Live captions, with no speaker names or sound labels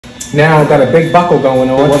Now I've got a big buckle going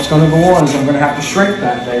on. What's going to go on is I'm going to have to shrink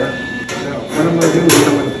that there. So what I'm going to do is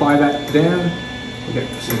I'm going to apply that down. Okay,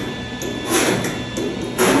 see.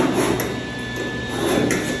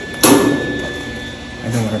 I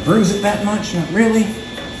don't want to bruise it that much, not really.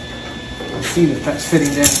 Let's see if that's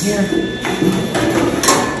fitting down here.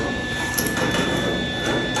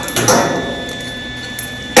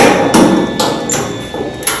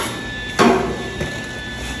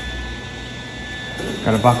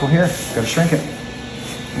 Got a buckle here, got to shrink it.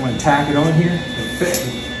 I'm going to tack it on here and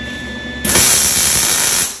fit.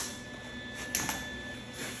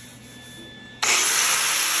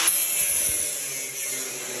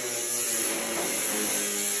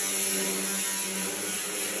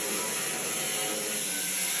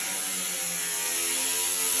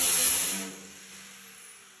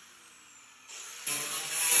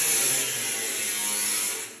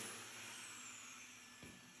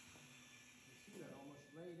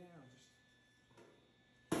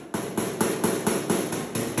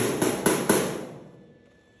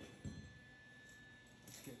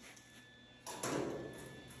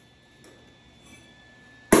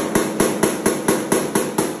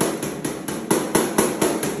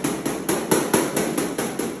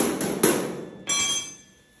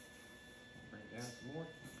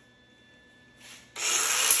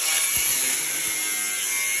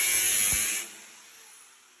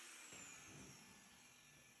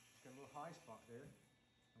 High spot there.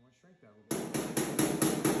 I want to shrink that a little bit.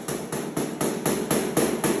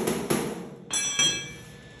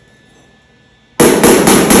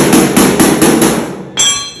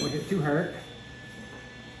 Won't hit too hard.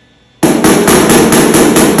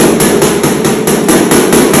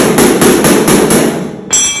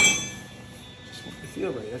 Just want to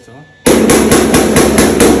feel right, that's all.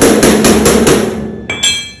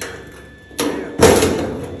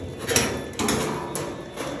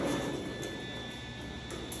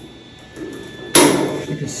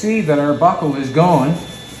 You can see that our buckle is gone.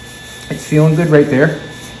 It's feeling good right there.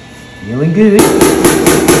 Feeling good.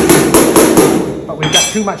 But we've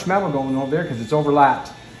got too much metal going over there because it's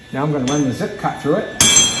overlapped. Now I'm going to run the zip cut through it.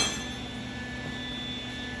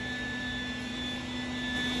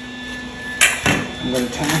 I'm going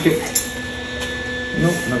to tack it.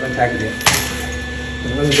 Nope, I'm not going to tack it yet. I'm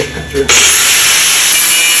going to run the zip cut through it.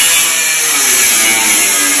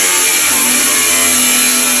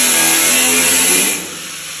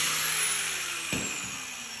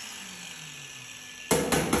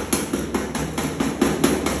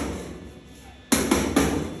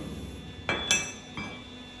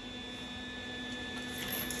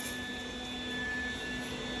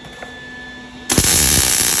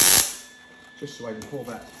 Just so I can pull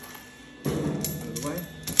that out of the way.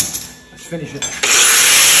 Let's finish it.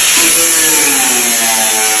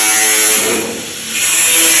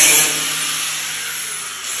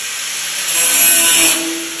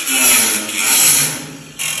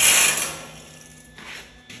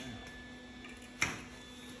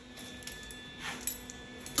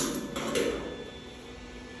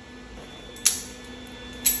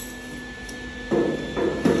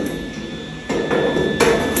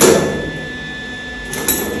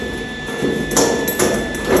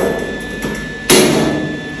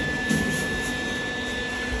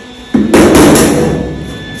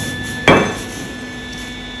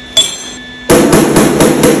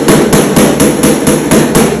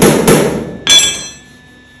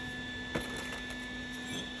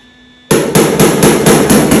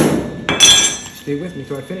 Stay with me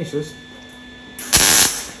till I finish this.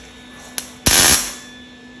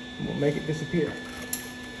 And we'll make it disappear.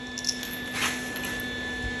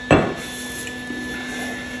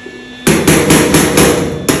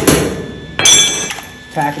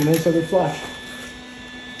 Tack them in so they're flush.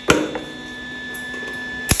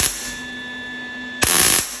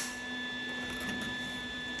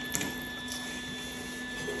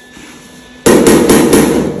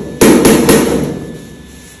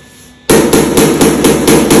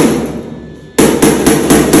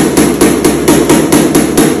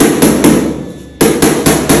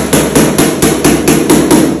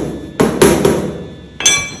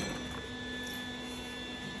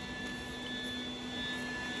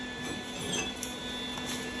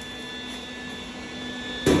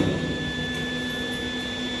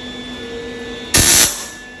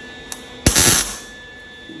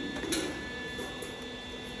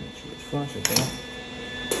 Flush it there.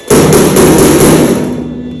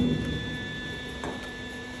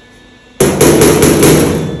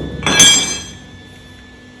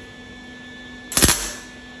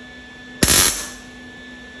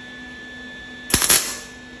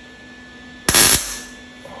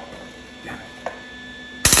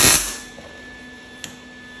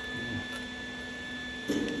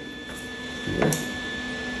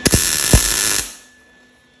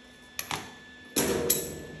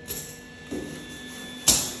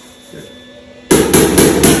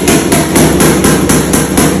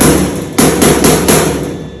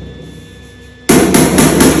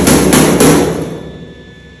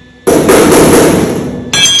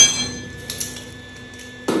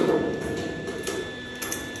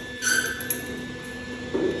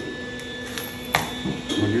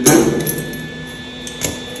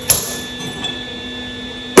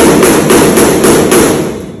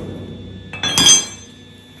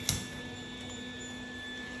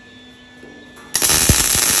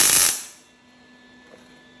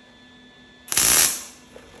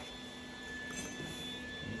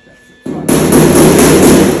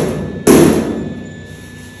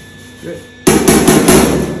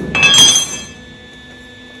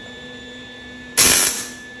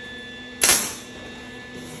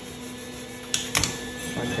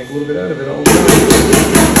 Take a little bit out of it all the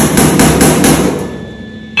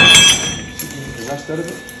rest out of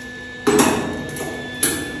it.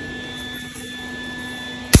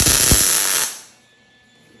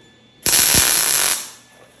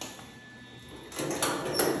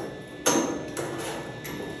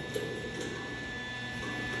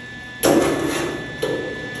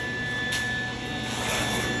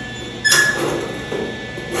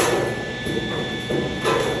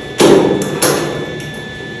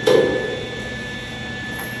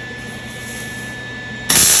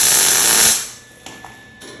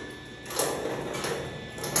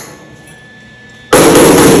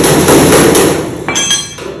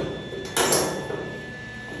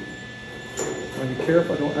 Be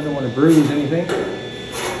careful, I don't want to bruise anything.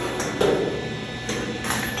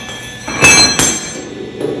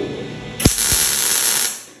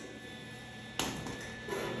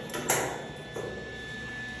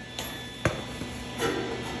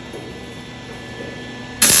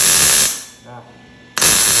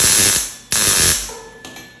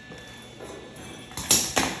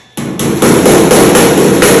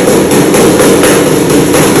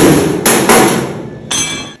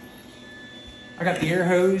 I got the air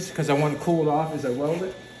hose because I want to cool it off as I weld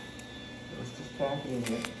it. Let's just pack it in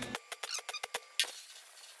here.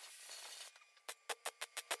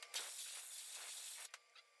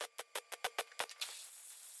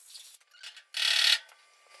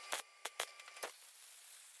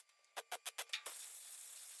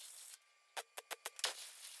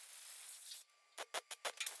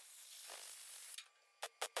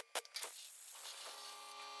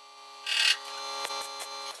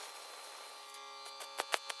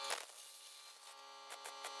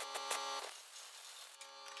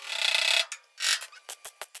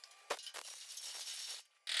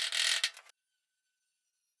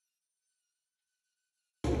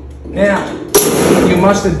 Now, you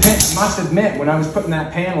must admit, when I was putting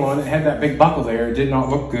that panel on, it had that big buckle there. It did not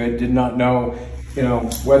look good. Did not know, you know,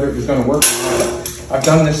 whether it was going to work or not. I've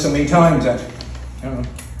done this so many times that, I don't know.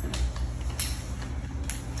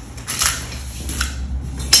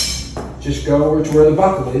 Just go over to where the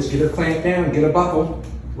buckle is, get it clamped down, get a buckle,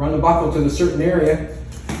 run the buckle to the certain area.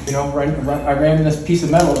 You know, I ran this piece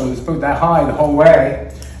of metal that was put that high the whole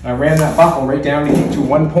way. And I ran that buckle right down to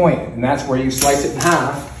one point, and that's where you slice it in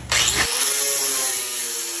half.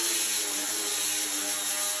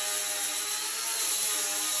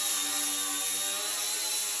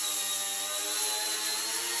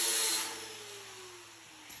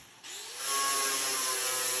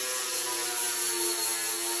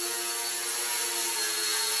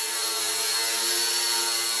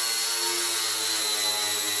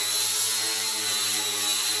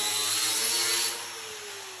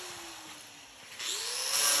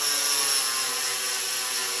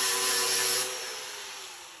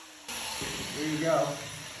 There you go.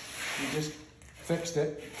 You just fixed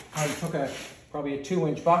it. I took probably a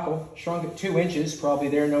 2-inch buckle, shrunk it 2 inches, probably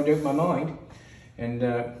there, no doubt in my mind. And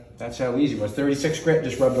that's how easy it was. 36 grit,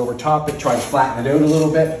 just rubbed over top it, tried to flatten it out a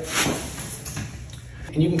little bit.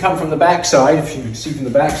 And you can come from the back side, if you can see from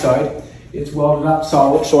the back side, it's welded up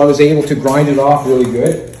solid, so I was able to grind it off really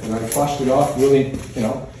good. And I flushed it off really, you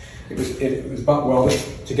know, it was butt welded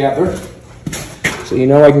together. So you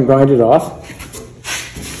know I can grind it off.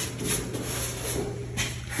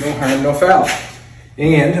 No harm, no foul.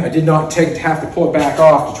 And I did not have to pull it back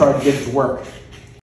off to try to get it to work.